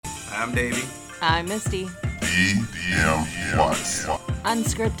I'm Davey. I'm Misty. DM Watts.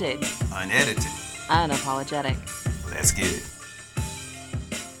 Unscripted. Unedited. Unapologetic. Let's get it.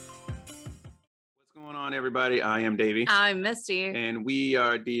 What's going on, everybody? I am Davey. I'm Misty. And we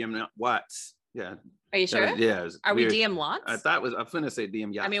are DM Watts. Yeah. Are you sure? Yeah. Are we DM Lots? I thought I'm going to say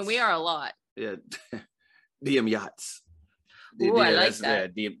DM Yachts. I mean, we are a lot. Yeah. DM Yachts. Ooh, I like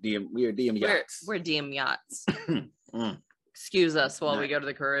that. Yeah, we are DM Yachts. We're DM Yachts. Mm. Excuse us while we go to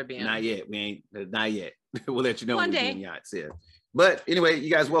the Caribbean. Not yet. We ain't. Not yet. We'll let you know. One when day. DM Yachts. Yeah. But anyway, you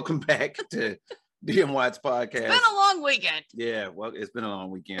guys, welcome back to DM Watts podcast. It's been a long weekend. Yeah, well, it's been a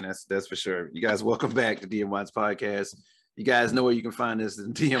long weekend. That's for sure. You guys, welcome back to DM Watts podcast. You guys know where you can find us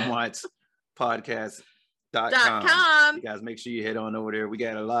in DM Watts podcast.com. You guys make sure you head on over there. We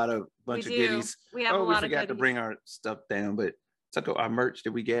got a lot of bunch of goodies. We have a lot of forgot to bring our stuff down, but our merch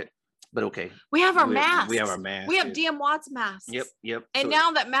that we get. But okay. We have our masks. We have our masks. We have DM Watts masks. Yep. And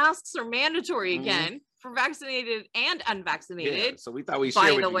now that masks are mandatory again for vaccinated and unvaccinated. Yeah, so we thought we'd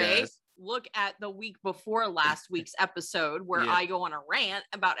share with you guys. Look at the week before last week's episode where I go on a rant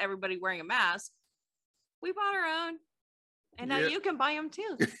about everybody wearing a mask. We bought our own. And now you can buy them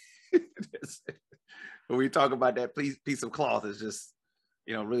too. When we talk about that piece of cloth, it's just,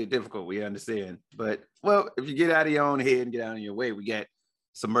 really difficult. We understand. But, well, if you get out of your own head and get out of your way, we got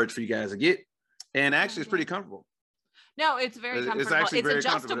some merch for you guys to get. And actually, it's pretty comfortable. No, it's very comfortable. It's actually very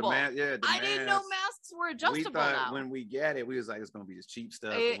adjustable. Comfortable. I didn't know masks were adjustable. We thought now. When we got it, we was like, it's going to be this cheap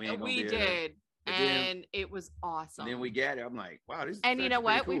stuff. We did. And it was awesome. And then we got it. I'm like, wow, this is And you know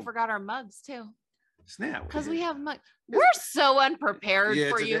what? cool. We forgot our mugs too. Snap. Because we have mugs. We're so unprepared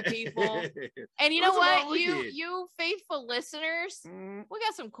for you people. And you know what? You faithful listeners, we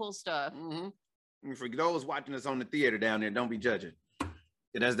got some cool stuff. And for those watching us on the theater down there, don't be judging.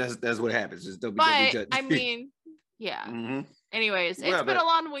 That's what happens. Just don't be judging. I mean, yeah. Anyways, it's been a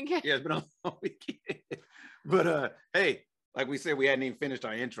long weekend. Yeah, it's been a long weekend. But hey, like we said, we hadn't even finished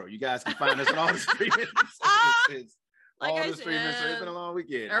our intro. You guys can find us on all the streaming services. It's been a long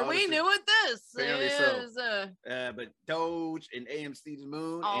weekend. Are we new at this? Apparently so. But Doge and AMC to the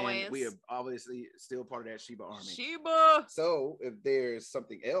moon. Always. And we are obviously still part of that Sheba army. Sheba. So if there's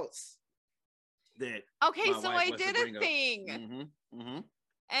something else that so I did a thing.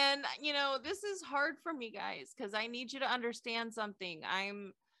 And this is hard for me, guys, because I need you to understand something.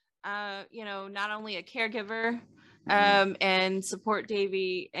 I'm not only a caregiver and support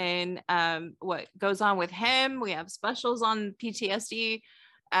Davey and what goes on with him. We have specials on PTSD.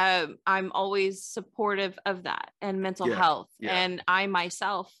 I'm always supportive of that and mental health. And I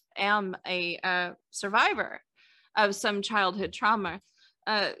myself am a survivor of some childhood trauma.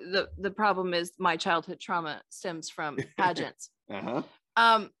 The problem is my childhood trauma stems from pageants.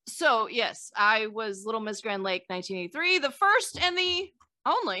 So yes, I was Little Miss Grand Lake 1983, the first and the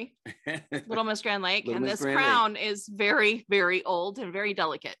only Little Miss Grand Lake. And this crown is very, very old and very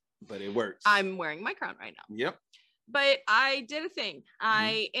delicate. But it works. I'm wearing my crown right now. Yep. But I did a thing.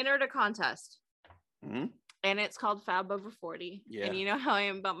 I entered a contest. And it's called Fab Over 40. Yeah. And you know how I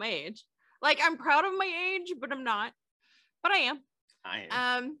am about my age. Like, I'm proud of my age, but I'm not. But I am.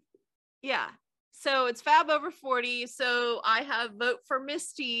 Yeah. So it's Fab Over 40. So I have Vote for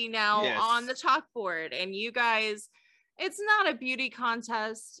Misty now on the chalkboard. And you guys, it's not a beauty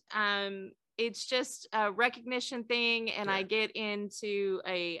contest. It's just a recognition thing. And I get into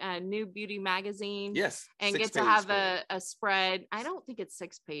a new beauty magazine. Yes. And get to have a spread. I don't think it's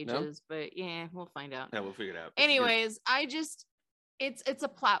 6 pages, but yeah, we'll find out. Yeah, we'll figure it out. Anyways, it's a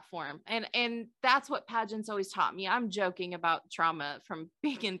platform. And that's what pageants always taught me. I'm joking about trauma from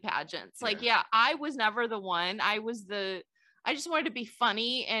being in pageants. Like, I was never the one. I just wanted to be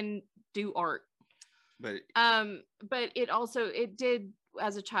funny and do art. But it did,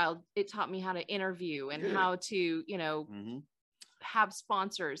 as a child, it taught me how to interview and how to, have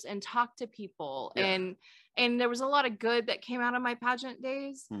sponsors and talk to people. And there was a lot of good that came out of my pageant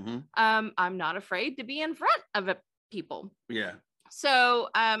days. I'm not afraid to be in front of people. Yeah. So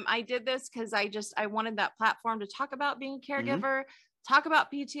I did this because I wanted that platform to talk about being a caregiver, talk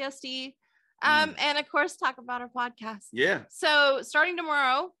about PTSD, and of course, talk about our podcast. Yeah. So starting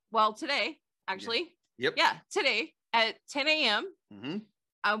tomorrow, today, actually. Yep. Yeah, today at 10 a.m.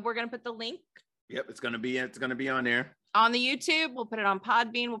 We're going to put the link. Yep. It's going to be on there. On the YouTube. We'll put it on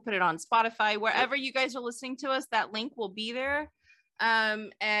Podbean. We'll put it on Spotify. Wherever you guys are listening to us, that link will be there.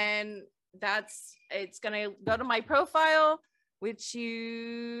 And it's going to go to my profile, which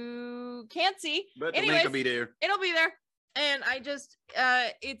you can't see. But the link will be there. It'll be there. And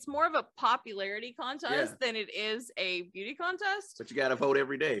it's more of a popularity contest than it is a beauty contest. But you got to vote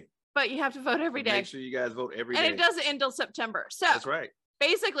every day. But you have to vote every day. Make sure you guys vote every day. And it doesn't end until September. So that's right.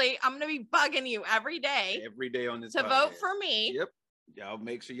 basically, I'm going to be bugging you every day on this to vote for me. Yep. Y'all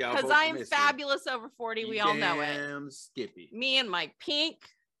make sure y'all because I'm fabulous over 40. We all know it. Skippy. Me and my pink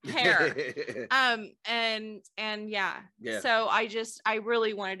hair. And yeah. So I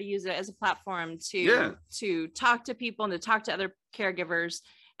really wanted to use it as a platform to talk to people and to talk to other caregivers.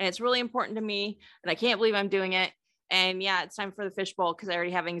 And it's really important to me. And I can't believe I'm doing it. And yeah, it's time for the fishbowl because I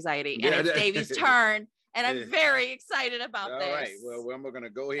already have anxiety. And it's Davey's turn. And I'm very excited about this. All right. Well, we're going to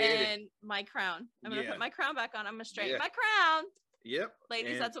go ahead. And my crown. I'm going to put my crown back on. I'm going to straighten my crown. Yep.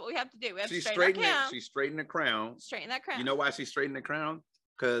 Ladies, that's what we have to do. We have to straighten our crown. She's straightening the crown. Straighten that crown. You know why she's straightening the crown?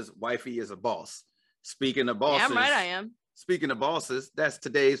 Because wifey is a boss. Speaking of bosses. Damn right I am. Speaking of bosses, that's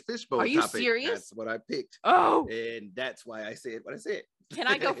today's fishbowl topic. Are you serious? That's what I picked. Oh. And that's why I said what I said. Can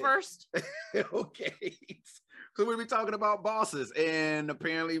I go first? Okay. So we'll be talking about bosses. And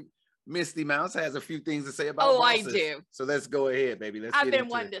apparently Misty Mouse has a few things to say about bosses. I do. So let's go ahead, baby. I've been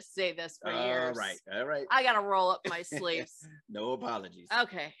wanting to say this for years. All right. I got to roll up my sleeves. No apologies.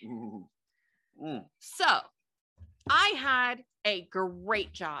 Okay. So I had a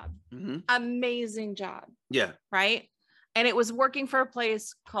great job. Amazing job. Yeah. Right. And it was working for a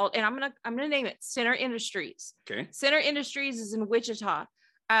place called, and I'm gonna name it Center Industries. Okay. Center Industries is in Wichita.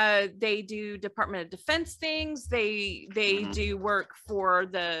 They do Department of Defense things. They do work for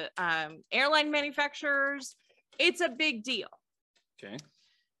the airline manufacturers. It's a big deal. Okay.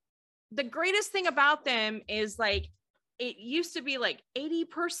 The greatest thing about them is like, it used to be like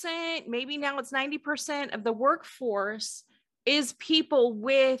 80%, maybe now it's 90% of the workforce is people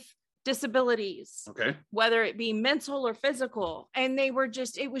with disabilities. Okay. Whether it be mental or physical. And it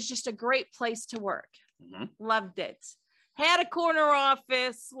was just a great place to work. Loved it. Had a corner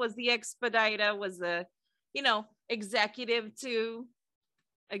office, was the expediter, was the, executive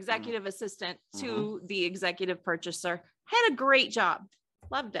assistant to the executive purchaser. Had a great job.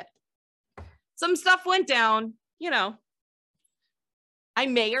 Loved it. Some stuff went down, I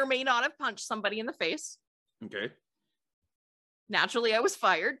may or may not have punched somebody in the face. Okay. Naturally, I was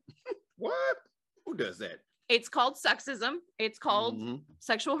fired. What? Who does that? It's called sexism. It's called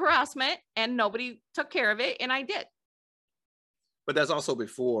sexual harassment, and nobody took care of it, and I did. But that's also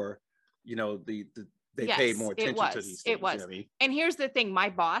before, they paid more attention to these things. It was. And here's the thing. My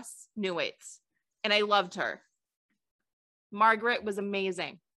boss knew it, and I loved her. Margaret was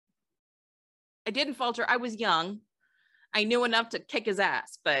amazing. I didn't falter. I was young. I knew enough to kick his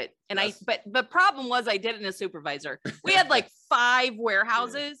ass, but the problem was I did it in a supervisor. We had like 5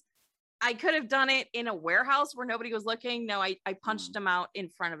 warehouses. Yeah. I could have done it in a warehouse where nobody was looking. No, I punched him out in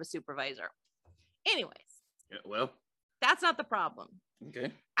front of a supervisor. Anyways. Yeah, well, that's not the problem.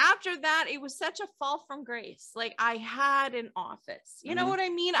 Okay. After that, it was such a fall from grace. Like I had an office. You know what I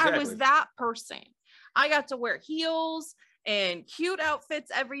mean? Exactly. I was that person. I got to wear heels and cute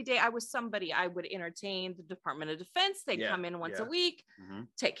outfits every day. I was somebody. I would entertain the Department of Defense. They'd come in once a week,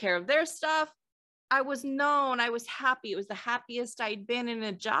 take care of their stuff. I was known. I was happy. It was the happiest I'd been in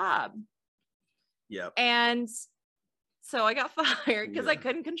a job. Yep. And so I got fired because I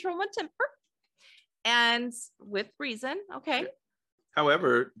couldn't control my temper. And with reason. Okay.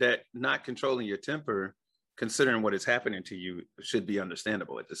 However, that not controlling your temper, considering what is happening to you, should be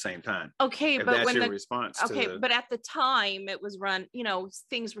understandable at the same time. Okay, if but that's when your response. But at the time it was run,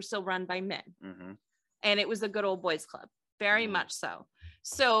 things were still run by men, and it was a good old boys club, very much so.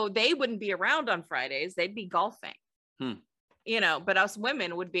 So they wouldn't be around on Fridays; they'd be golfing. But us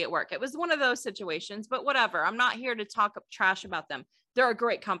women would be at work. It was one of those situations. But whatever. I'm not here to talk trash about them. They're a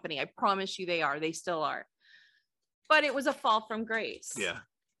great company. I promise you, they are. They still are. But it was a fall from grace. Yeah.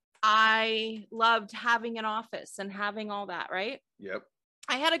 I loved having an office and having all that, right? Yep.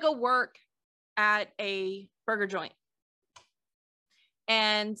 I had to go work at a burger joint.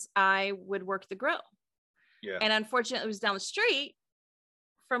 And I would work the grill. Yeah. And unfortunately, it was down the street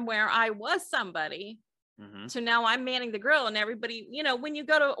from where I was somebody. So now I'm manning the grill, and everybody, when you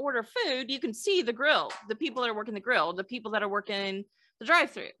go to order food, you can see the grill, the people that are working the grill, the people that are working the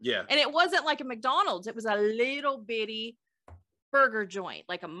drive-thru. Yeah. And it wasn't like a McDonald's. It was a little bitty burger joint,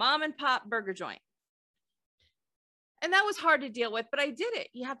 like a mom and pop burger joint. And that was hard to deal with, but I did it.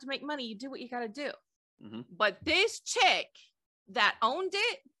 You have to make money. You do what you got to do. But this chick that owned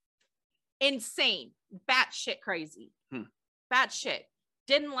it, insane, batshit crazy, batshit,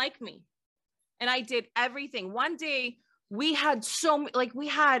 didn't like me. And I did everything. One day we had we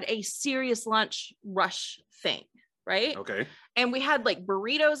had a serious lunch rush thing, right? Okay. And we had like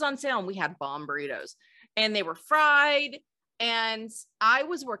burritos on sale, and we had bomb burritos, and they were fried. And I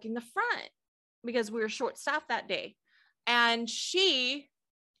was working the front because we were short staffed that day. And she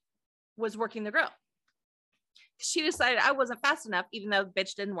was working the grill. She decided I wasn't fast enough, even though the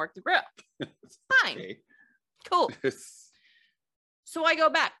bitch didn't work the grill. Fine. Okay. Cool. So I go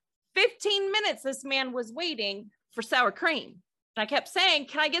back. 15 minutes this man was waiting for sour cream. And I kept saying,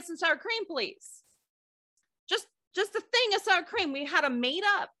 can I get some sour cream, please? Just a thing of sour cream. We had them made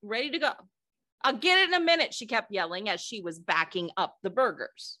up, ready to go. I'll get it in a minute, she kept yelling as she was backing up the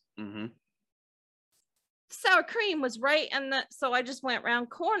burgers. Mm-hmm. Sour cream was right, so I just went around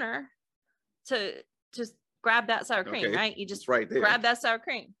corner to just grab that sour cream, right? You just right there. Grab that sour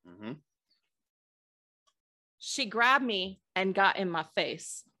cream. Mm-hmm. She grabbed me and got in my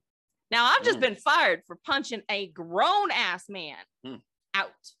face. Now, I've just been fired for punching a grown-ass man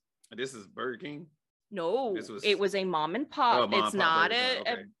out. This is Burger King? No, it was a mom and pop. It's not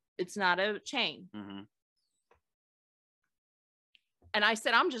it's not a chain. Mm-hmm. And I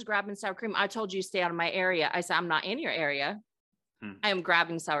said, I'm just grabbing sour cream. I told you to stay out of my area. I said, I'm not in your area. I am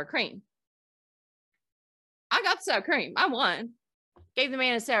grabbing sour cream. I got sour cream. I won. Gave the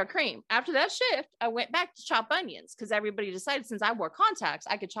man a sour cream. After that shift, I went back to chop onions because everybody decided since I wore contacts,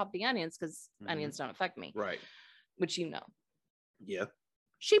 I could chop the onions because onions don't affect me. Right. Which you know. Yeah.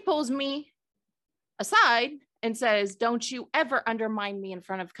 She pulls me aside and says, don't you ever undermine me in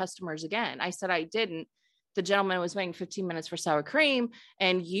front of customers again. I said, I didn't. The gentleman was waiting 15 minutes for sour cream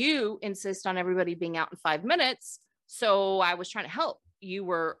and you insist on everybody being out in 5 minutes. So I was trying to help. You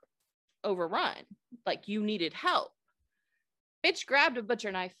were overrun. Like you needed help. Bitch grabbed a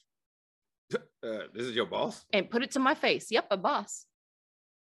butcher knife. This is your boss? And put it to my face. Yep, a boss.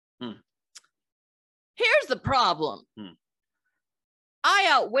 Here's the problem. I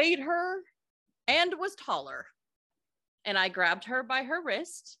outweighed her and was taller. And I grabbed her by her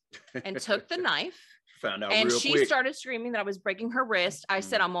wrist and took the knife. Found out and real she quick. Started screaming that I was breaking her wrist. I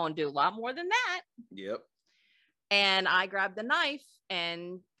said, I'm going to do a lot more than that. Yep. And I grabbed the knife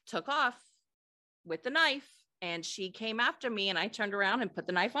and took off with the knife. And she came after me and I turned around and put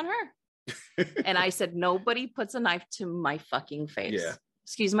the knife on her. And I said, nobody puts a knife to my fucking face. Yeah.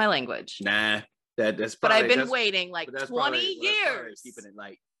 Excuse my language. Nah, that's probably, but I've been waiting like 20 years. Keeping it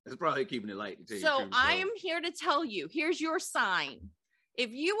light. It's probably keeping it light. So I am here to tell you, here's your sign. If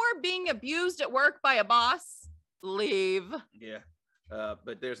you are being abused at work by a boss, leave. Yeah.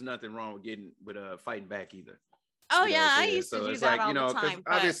 But there's nothing wrong with fighting back either. Oh yeah, I used to do that all the time.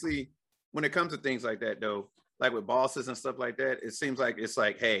 Obviously, when it comes to things like that, though, like with bosses and stuff like that, it seems like it's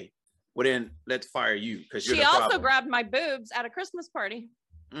like, hey, well then let's fire you because she also grabbed my boobs at a Christmas party.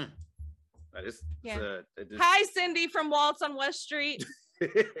 Hi, Cindy from Waltz on West Street.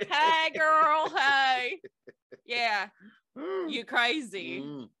 Hey, girl. Hey. Yeah. You crazy.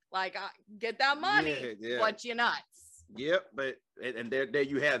 Like, get that money. Yeah. What you nuts? Yep. But and there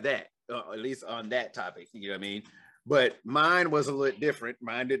you have that. At least on that topic. You know what I mean? But mine was a little different.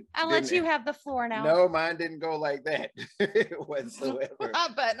 I'll let you have the floor now. No, mine didn't go like that whatsoever. I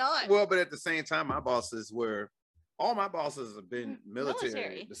bet not. Well, but at the same time, all my bosses have been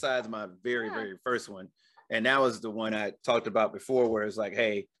military. Besides my very first one. And that was the one I talked about before, where it's like,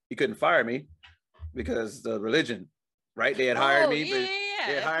 hey, he couldn't fire me because the religion, right? They had hired me. They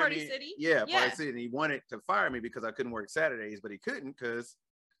had hired Party me. City. Yeah, Party City. And he wanted to fire me because I couldn't work Saturdays, but he couldn't because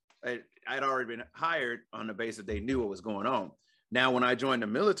I'd already been hired on the basis they knew what was going on. Now, when I joined the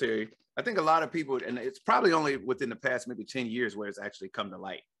military, I think a lot of people, and it's probably only within the past maybe 10 years where it's actually come to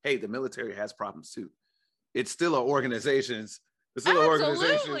light. Hey, the military has problems too. It's still an organization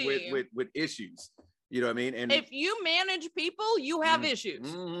with issues. You know what I mean? And if you manage people, you have issues.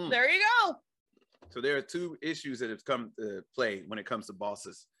 Mm-hmm. There you go. So there are two issues that have come to play when it comes to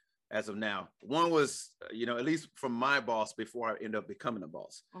bosses as of now. One was, at least from my boss before I end up becoming a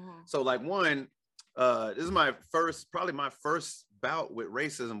boss. So like one, this is my first bout with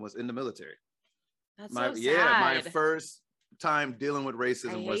racism was in the military. That's so sad. My first time dealing with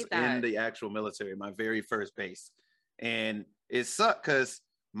racism was in the actual military, my very first base. And it sucked because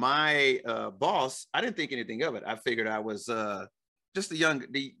my boss, I didn't think anything of it. I figured I was just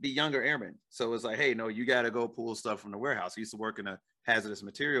the younger airman. So it was like, hey, no, you got to go pull stuff from the warehouse. I used to work in a hazardous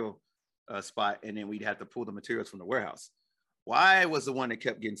material spot, and then we'd have to pull the materials from the warehouse. Well, I was the one that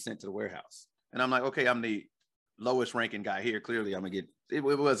kept getting sent to the warehouse. And I'm like, okay, I'm the lowest ranking guy here. Clearly, I'm going to get, it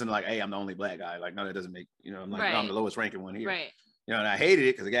wasn't like, hey, I'm the only black guy. Like, no, that doesn't make, I'm like, no, I'm the lowest ranking one here. Right. And I hated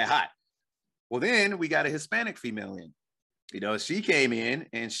it because it got hot. Well, then we got a Hispanic female in. She came in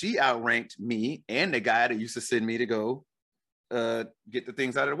and she outranked me and the guy that used to send me to go get the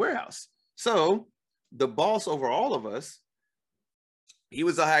things out of the warehouse. So the boss over all of us, he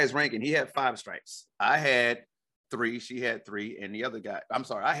was the highest ranking. He had 5 stripes. I had 3, she had 3, and the other guy,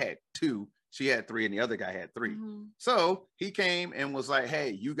 I had 2, she had 3, and the other guy had 3. So he came and was like,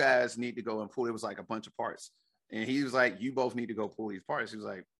 hey, you guys need to go and pull. It was like a bunch of parts. And he was like, you both need to go pull these parts. He was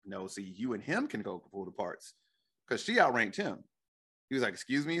like, no, see, you and him can go pull the parts because she outranked him. He was like,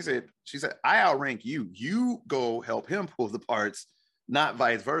 excuse me. She said, I outrank you. You go help him pull the parts, not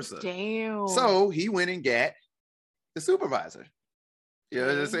vice versa. Damn. So he went and got the supervisor. You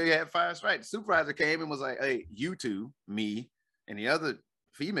know, just say he had 5 strikes. The supervisor came and was like, hey, you two, me, and the other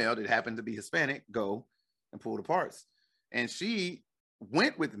female that happened to be Hispanic, go and pull the parts. And she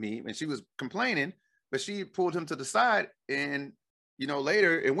went with me and she was complaining, but she pulled him to the side and, you know,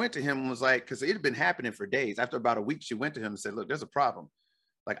 later it went to him and was like, because it had been happening for days. After about a week, she went to him and said, look, there's a problem.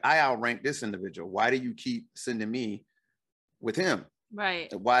 Like, I outrank this individual. Why do you keep sending me with him?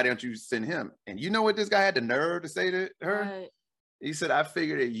 Right. Why don't you send him? And you know what this guy had the nerve to say to her? Right. He said, I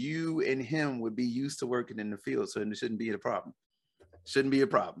figured that you and him would be used to working in the field, so it shouldn't be a problem. Shouldn't be a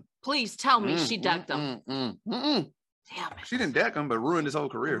problem. Please tell me she ducked him. Damn it. She didn't deck him, but ruined his whole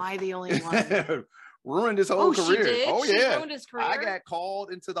career. Am I the only one? Ruined his whole career. She did? Oh, she yeah. Ruined his career? I got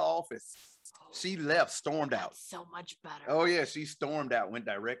called into the office. She left, stormed out. So much better. Oh, yeah. She stormed out, went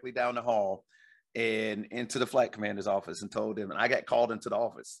directly down the hall and into the flight commander's office and told him, and I got called into the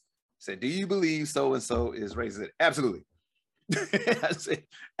office. Said, do you believe so-and-so is racist? Absolutely. I said,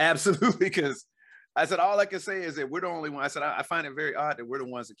 absolutely, because I said, all I can say is that we're the only one. I said, I find it very odd that we're the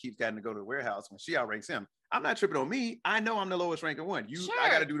ones that keep having to go to the warehouse when she outranks him. I'm not tripping on me. I know I'm the lowest ranking one. I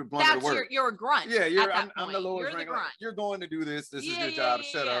got to do the blunt of the work. You're a grunt. Yeah, I'm the lowest ranking. You're going to do this. This is your job.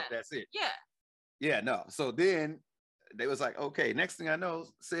 Shut up. That's it. Yeah. Yeah, no. So then they was like, okay, next thing I know,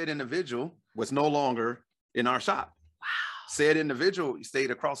 said individual was no longer in our shop. Wow. Said individual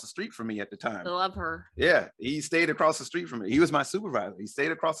stayed across the street from me at the time. I love her. Yeah, he stayed across the street from me. He was my supervisor. He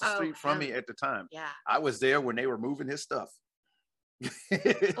stayed across the street from me at the time. Yeah. I was there when they were moving his stuff.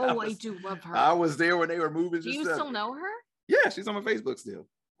 I do love her. I was there when they were moving his stuff. Do you still know her? Yeah, she's on my Facebook still.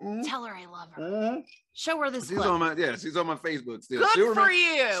 Mm-hmm. Tell her I love her. Mm-hmm. Show her this clip. She's on my Facebook still. Good for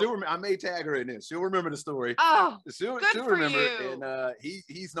you. I may tag her in this. She'll remember the story. Oh, she'll remember it. And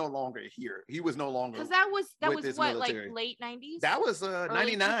he's no longer here. He was no longer. Because that was what, military. like late 90s? That was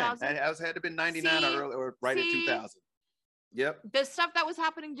 99. That had to have been 99 or right at 2000. Yep. The stuff that was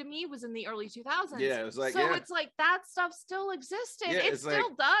happening to me was in the early 2000s. Yeah, it was like it's like that stuff still existed. Yeah, it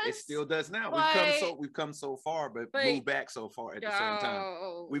still does. It still does now. We've come so far, but moved back so far at the same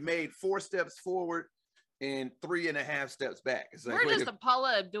time. We made 4 steps forward and 3.5 steps back. It's like, we're just a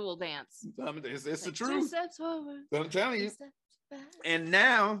Paula Abdul dance. It's like the2 truth. steps forward. I'm telling you. And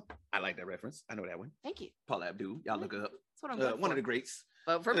now I like that reference. I know that one. Thank you. Paula Abdul. Y'all look up. That's what I'm one of the greats.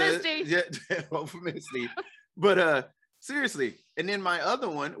 Vote for Misty. Yeah, vote for Misty. But seriously. And then my other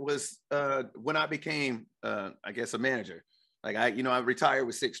one was when I became, I guess, a manager. Like I retired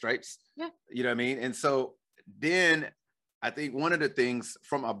with 6 stripes. Yeah. You know what I mean? And so then I think one of the things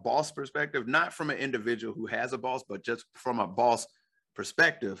from a boss perspective, not from an individual who has a boss, but just from a boss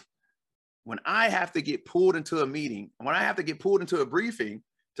perspective, when I have to get pulled into a meeting, when I have to get pulled into a briefing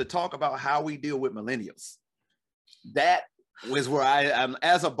to talk about how we deal with millennials, that was where I'm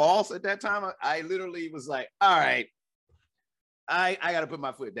as a boss at that time. I literally was like, all right, I got to put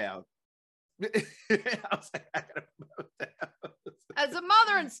my foot down. I was like, I got to put my foot down. As a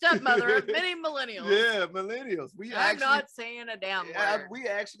mother and stepmother of many millennials. Yeah, millennials. I'm not saying a damn word. We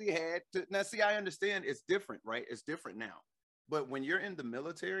actually had to. Now, see, I understand it's different, right? It's different now. But when you're in the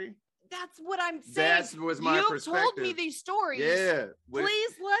military, that's what I'm saying. That was my perspective. You told me these stories. Yeah.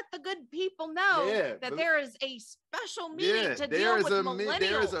 Please let the good people know that there is a special meeting to deal with millennials.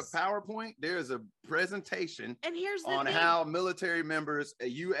 There is a PowerPoint. There is a presentation. And here's the on thing. How military members,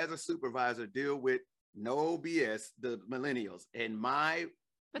 you as a supervisor, deal with no BS, the millennials. And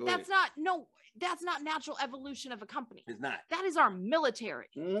But that's not natural evolution of a company. It's not. That is our military.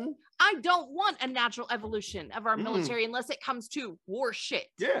 Mm-hmm. I don't want a natural evolution of our military unless it comes to war shit.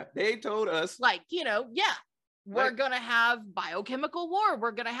 Yeah, they told us. Like, we're going to have biochemical war.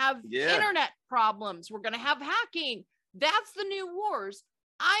 We're going to have internet problems. We're going to have hacking. That's the new wars.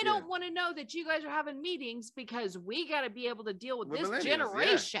 I don't want to know that you guys are having meetings because we got to be able to deal with this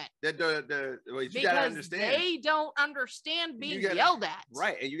generation. You got to understand. They don't understand being yelled at.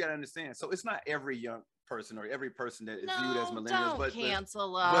 Right. And you got to understand. So it's not every young person or every person that is viewed as millennials. Don't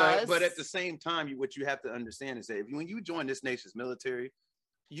cancel us. But at the same time, what you have to understand is that when you join this nation's military,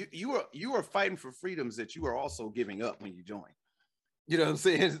 you are fighting for freedoms that you are also giving up when you join. You know what I'm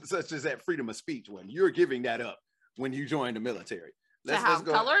saying? Such as that freedom of speech one. You're giving that up when you join the military. Let's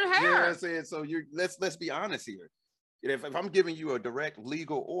go. Colored hair. You know what I'm saying? So let's be honest here. If I'm giving you a direct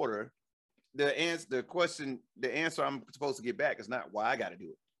legal order, the answer I'm supposed to get back is not why I got to do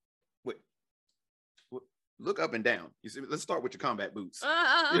it. Wait, look up and down. You see, let's start with your combat boots. You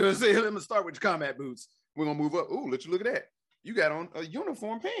know what I'm saying? Let me start with your combat boots. We're gonna move up. Ooh, let you look at that. You got on a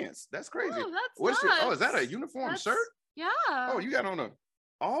uniform pants. That's crazy. Oh, that's nuts. Is that a uniform shirt? Yeah. Oh, you got on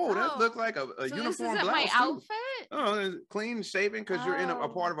that looked like a so uniform this blouse. My outfit? Oh, clean shaven because you're in a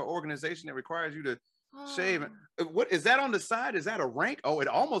part of an organization that requires you to shave. What is that on the side? Is that a rank? Oh, it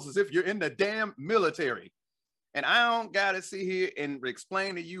almost as if you're in the damn military. And I don't gotta sit here and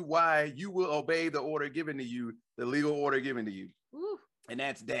explain to you why you will obey the order given to you, the legal order given to you. Ooh. And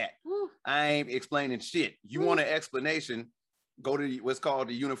that's that. Ooh. I ain't explaining shit. You want an explanation? Go to what's called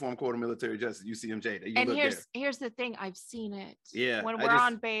the Uniform Code of Military Justice, UCMJ. And here's the thing, I've seen it. Yeah. When we're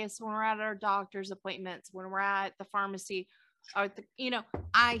on base, when we're at our doctor's appointments, when we're at the pharmacy, or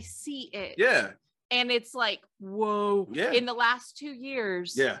I see it. Yeah. And it's like, whoa. Yeah. In the last 2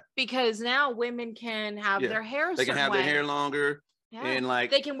 years. Yeah. Because now women can have their hair. They can have their hair longer. Yeah. And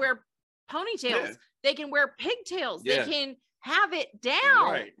they can wear ponytails. Yeah. They can wear pigtails. Yeah. They can have it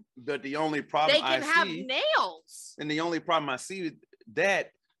down. Right. But the only problem they can have nails. And the only problem I see that,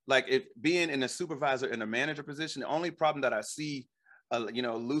 like, if being in a supervisor and a manager position, the only problem that I see,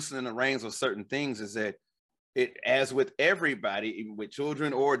 loosening the reins of certain things is that it, as with everybody, even with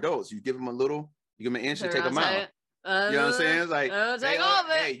children or adults, you give them an inch and take them out. You know what I'm saying? It's like,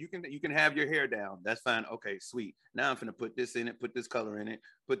 hey, you can have your hair down. That's fine. Okay, sweet. Now I'm finna put this in it, put this color in it,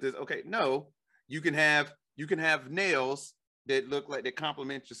 put this. Okay, no, you can have nails that look like they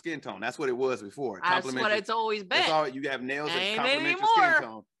complement your skin tone. That's what it was before. That's what it's always been. That's all, you have nails that complement your skin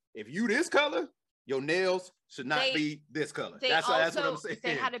tone. If you this color, your nails should not be this color. That's what I'm saying.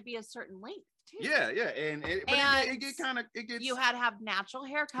 They had to be a certain length too. Yeah, and it gets. You had to have natural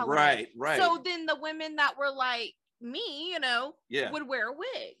hair color. Right. So then the women that were like me, would wear a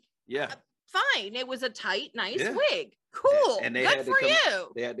wig. Yeah. Fine. It was a tight, nice wig. Cool. And good for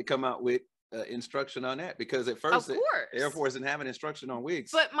you. They had to come out with instruction on that, because at first the Air Force didn't have an instruction on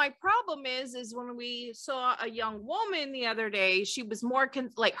wigs. But my problem is when we saw a young woman the other day, she was more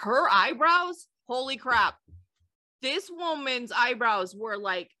like her eyebrows. Holy crap. This woman's eyebrows were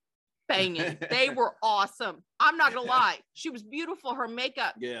like banging. They were awesome. I'm not gonna lie. She was beautiful, her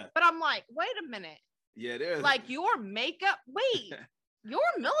makeup. Yeah. But I'm like, wait a minute. Yeah, there's like your makeup. Wait, you're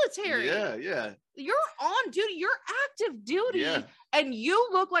military. Yeah. You're on duty. You're active duty. Yeah. And you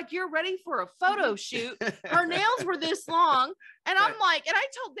look like you're ready for a photo shoot. Her nails were this long. And I'm like, and I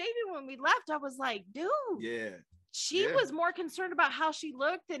told David when we left, I was like, dude. Yeah. She was more concerned about how she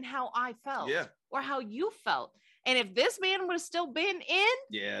looked than how I felt. Yeah. Or how you felt. And if this man would have still been in,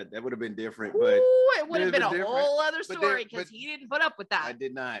 yeah, that would have been different. But it would have been a whole other story, because he didn't put up with that. I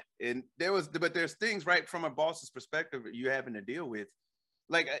did not. And there's things, right, from a boss's perspective you having to deal with.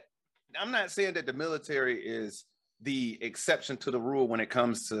 Like, I'm not saying that the military is the exception to the rule when it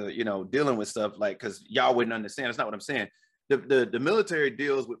comes to, dealing with stuff, like, because y'all wouldn't understand. That's not what I'm saying. The military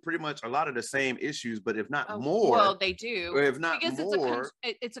deals with pretty much a lot of the same issues, but if not more. Well, they do. Or if not because more.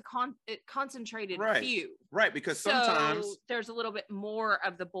 It's a concentrated few. Right, because sometimes there's a little bit more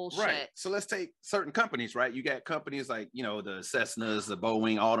of the bullshit. Right. So let's take certain companies, right? You got companies like, the Cessnas, the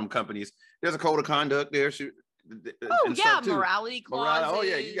Boeing, all them companies. There's a code of conduct there. Morality clauses. Oh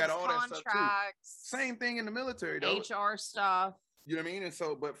yeah, you got all contracts, that stuff too. Same thing in the military, though. HR stuff. You know what I mean? And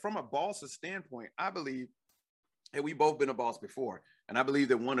so, but from a boss's standpoint, I believe, and we both been a boss before, and I believe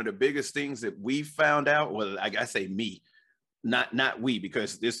that one of the biggest things that we found out, well, I say me, not we,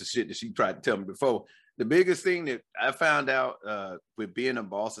 because this is shit that she tried to tell me before. The biggest thing that I found out with being a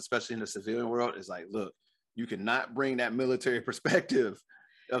boss, especially in the civilian world, is like, look, you cannot bring that military perspective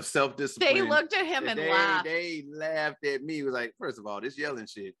of self-discipline. They looked at him and laughed. They laughed at me. It was like, first of all, this yelling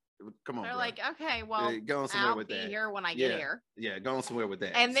shit. Come on, they're bro. like, okay, well, go somewhere I'll with be that. here when I get here. Yeah, going somewhere with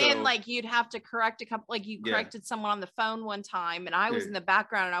that. And then like you'd have to correct a couple, like you corrected someone on the phone one time, and I was in the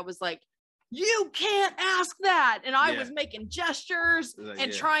background, and I was like, you can't ask that. And I was making gestures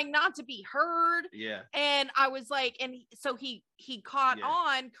and trying not to be heard. Yeah. And I was like, and so he caught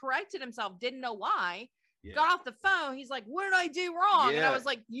on, corrected himself, didn't know why. Yeah. Got off the phone. He's like, what did I do wrong? And I was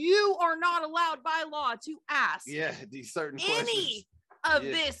like, you are not allowed by law to ask these certain questions of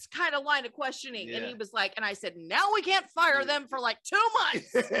this kind of line of questioning. And he was like, and I said, now we can't fire them for like 2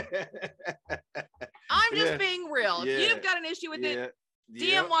 months. I'm just being real. If you've got an issue with it,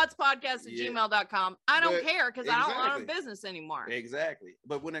 dmwattspodcast@gmail.com. I don't care, because I don't own a business anymore. Exactly.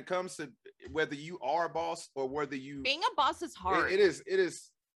 But when it comes to whether you are a boss or whether you being a boss is hard. It is.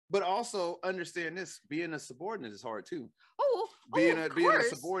 But also understand this: being a subordinate is hard too. Being a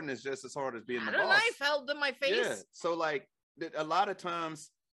subordinate is just as hard as being the boss. Knife held in my face. Yeah. So like a lot of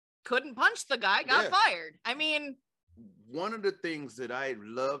times, couldn't punch the guy, got fired. I mean, one of the things that I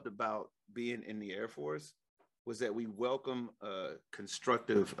loved about being in the Air Force was that we welcome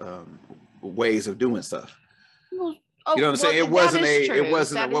constructive ways of doing stuff. Well, you know what I'm saying? It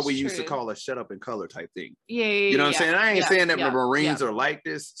wasn't what we used to call a shut up and color type thing. Yeah. You know what I'm saying? I ain't saying that the Marines are like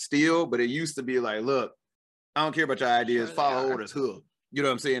this still, but it used to be like, look, I don't care about your ideas, follow orders, hood. You know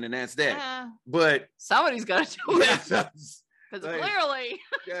what I'm saying? And that's that. But somebody's got to do it. Because clearly.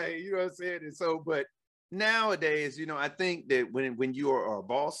 Yeah, you know what I'm saying? And so, but nowadays, you know, I think that when you are a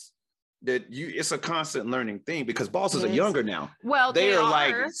boss, it's a constant learning thing because bosses are younger now. Well, they are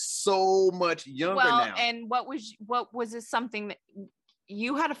like so much younger now. And what was this something that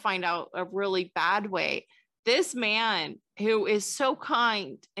you had to find out a really bad way? This man who is so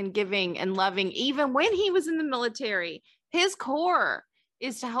kind and giving and loving, even when he was in the military, his core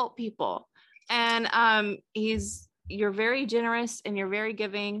is to help people. And you're very generous and you're very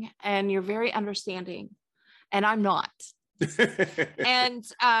giving and you're very understanding. And I'm not. And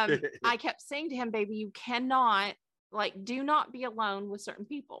I kept saying to him, baby, you cannot, do not be alone with certain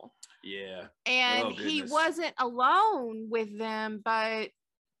people. Yeah. And he wasn't alone with them, but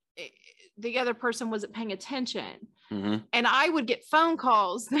the other person wasn't paying attention. Mm-hmm. And I would get phone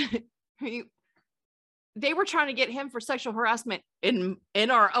calls that they were trying to get him for sexual harassment in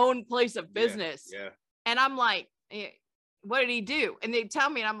our own place of business. Yeah. And I'm like, what did he do? And they tell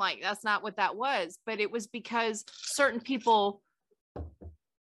me, and I'm like, that's not what that was. But it was because certain people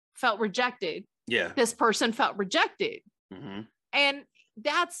felt rejected. Yeah. This person felt rejected. Mm-hmm. And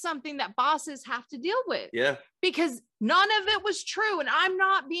that's something that bosses have to deal with. Yeah. Because none of it was true. And I'm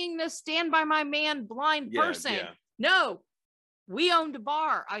not being this stand by my man blind person. Yeah. No, we owned a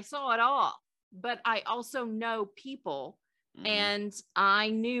bar. I saw it all. But I also know people. Mm-hmm. And I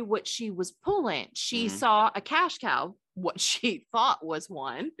knew what she was pulling. She saw a cash cow, what she thought was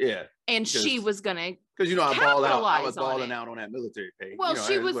one. Yeah. And she was gonna, because you know, I was balling out on that military pay. Well, you know,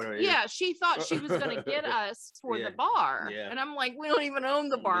 she was, she thought she was gonna get us for the bar. Yeah. And I'm like, we don't even own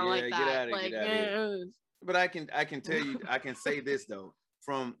the bar like that. Get out of here. But I can tell you, I can say this though,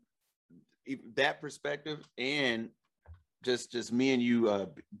 from that perspective, and just me and you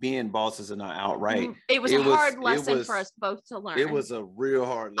being bosses and not outright. It was a hard lesson for us both to learn. It was a real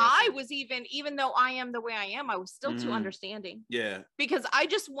hard lesson. I was even though I am the way I am, I was still too understanding. Yeah. Because I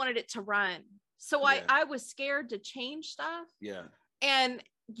just wanted it to run. So I was scared to change stuff. Yeah. And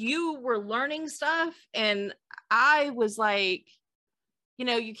you were learning stuff. And I was like, you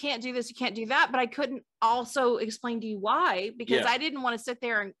know, you can't do this, you can't do that. But I couldn't also explain to you why, because I didn't want to sit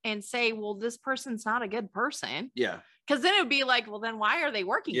there and say, well, this person's not a good person. Yeah. Because then it would be like, well, then why are they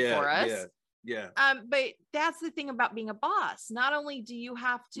working for us? Yeah. But that's the thing about being a boss. Not only do you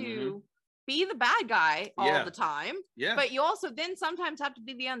have to be the bad guy all the time, but you also then sometimes have to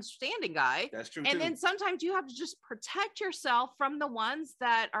be the understanding guy. That's true. And then sometimes you have to just protect yourself from the ones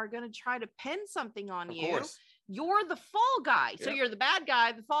that are going to try to pin something on you. Of course. You're the fall guy. So you're the bad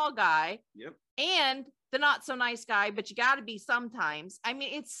guy, the fall guy. Yep. And the not so nice guy, but you got to be sometimes. I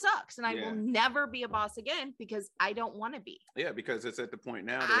mean, it sucks. And I will never be a boss again because I don't want to be. Yeah, because it's at the point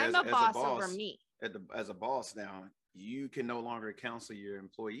now that I'm a boss over me. As a boss now, you can no longer counsel your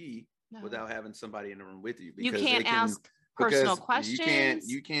employee without having somebody in the room with you. Because you can't ask personal questions.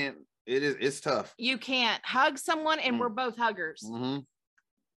 You can't. It's tough. You can't hug someone, and we're both huggers. Mm-hmm.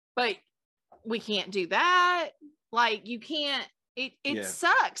 But we can't do that. Like, you can't. It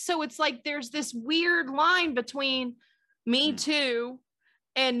sucks. So it's like there's this weird line between me too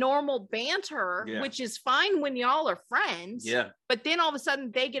and normal banter, which is fine when y'all are friends. Yeah. But then all of a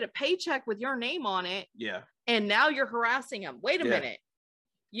sudden they get a paycheck with your name on it. Yeah. And now you're harassing them. Wait a minute.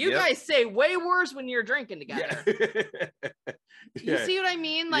 You guys say way worse when you're drinking together. You see what I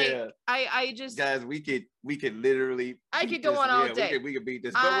mean? Like, I just, guys, we could literally, I could go on all day. We could beat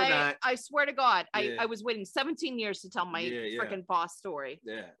this, but we're not. I swear to God, I was waiting 17 years to tell my freaking boss story.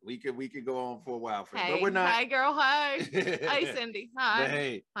 Yeah, we could go on for a while, but we're not. Hi, girl. Hi. Hi, Cindy. Hi.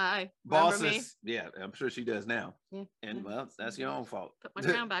 Hey. Hi. Bosses. Yeah, I'm sure she does now. Yeah. And well, that's your own fault. Put my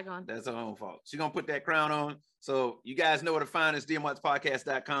crown back on. That's her own fault. She's gonna put that crown on. So you guys know where to find us,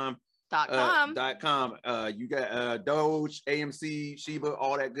 DMWatchPodcast.com. .com. You got Doge, AMC, Sheba,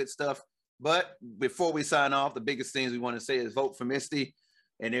 all that good stuff. But before we sign off, the biggest things we want to say is vote for Misty.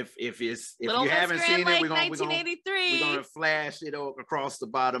 And if you haven't seen it, we're gonna flash it across the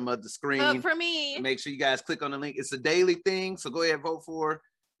bottom of the screen. Vote for me. Make sure you guys click on the link. It's a daily thing, so go ahead and vote for her.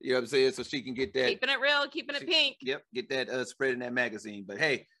 You know what I'm saying? So she can get that. Keeping it real, keeping it pink. Yep, get that spread in that magazine. But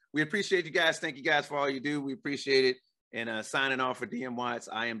hey, we appreciate you guys. Thank you guys for all you do. We appreciate it. And signing off for DM Watts,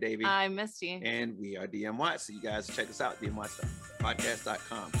 I am Davey. I'm Misty. And we are DM Watts. So you guys check us out,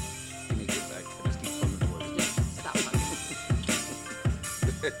 DMWatchPodcast.com. Let me get back. Just keep on the words. Stop.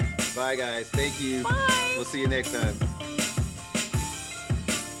 Bye, guys. Thank you. Bye. We'll see you next time.